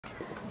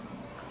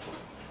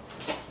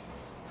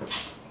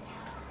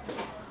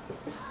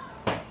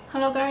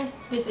Hello guys,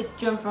 this is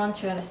June from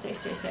channel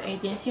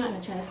 688.cn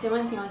and channel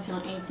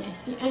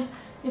 708.cn.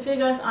 If you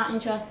guys are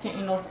interested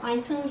in those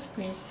items,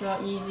 please feel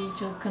easy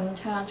to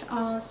contact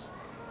us.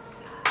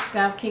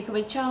 Skype,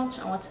 wechat,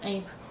 or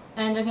WhatsApp,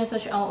 and you can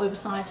search our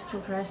website to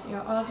place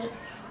your order.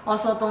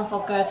 Also, don't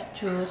forget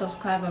to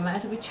subscribe my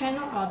YouTube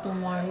channel or do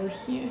more reviews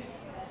here.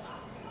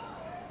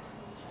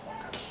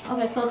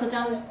 Okay, so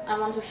today I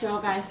want to show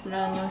you guys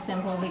the new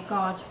sample we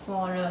got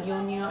for the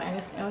Union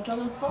XL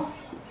Jordan 4.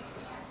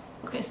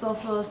 Okay, so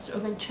first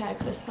we can check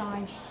the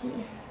side here.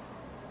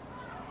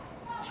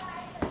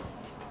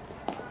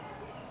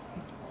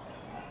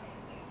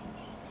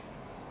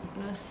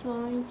 The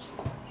side.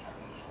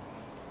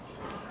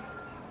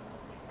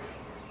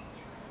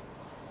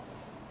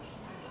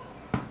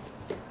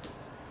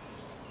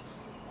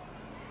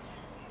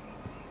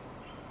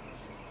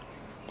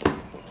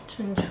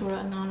 Turn to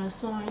another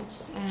side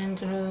and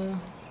the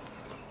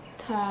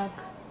tag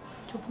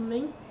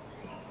Taupe.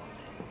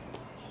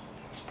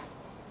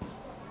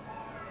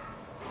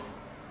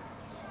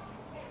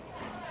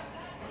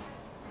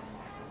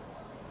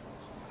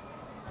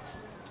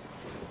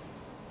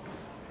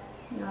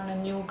 Now the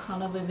new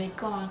color we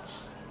got.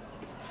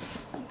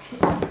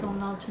 Okay, so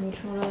now turn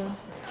to the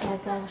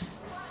top box.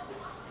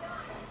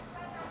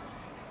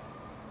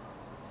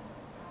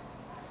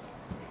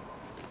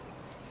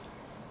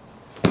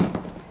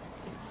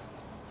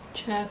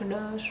 Check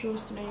the shoe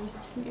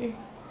sleeves here.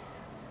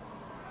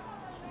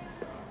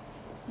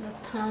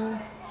 The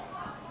tongue.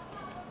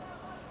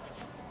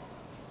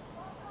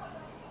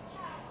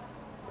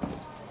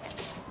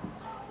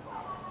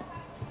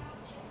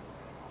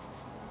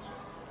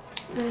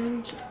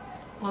 And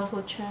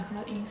also check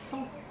the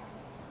insole.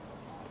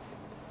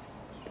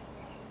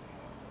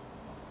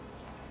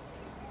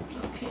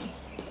 Okay.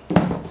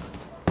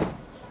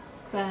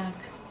 Back.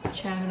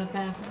 Check the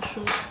back of the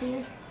shoes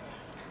here.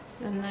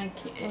 The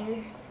Nike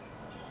Air.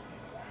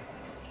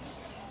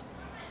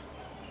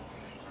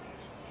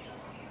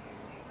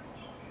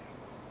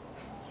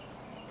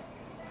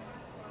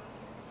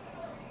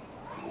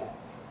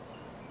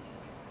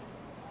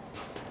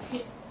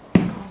 Okay.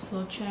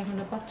 Also check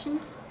the button.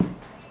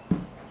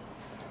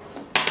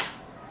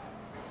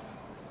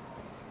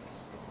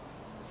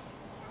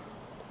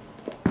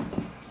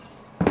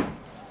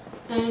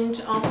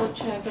 And also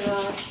check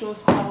the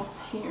shoes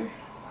box here.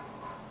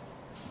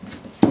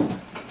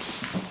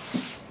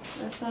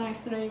 The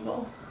size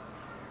label.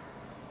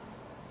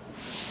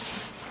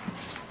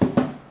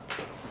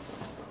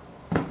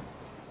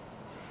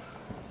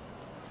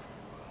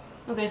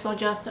 Okay, so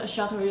just a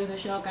short review to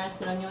show you guys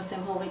the new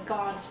sample we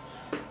got.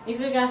 If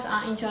you guys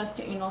are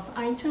interested in those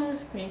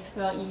items, please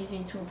feel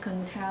easy to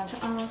contact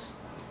us.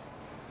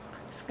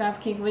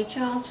 Skype,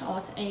 wechat,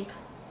 or WhatsApp.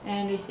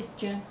 And this is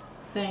June.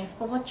 Thanks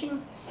for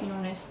watching. See you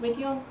next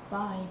video.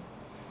 Bye.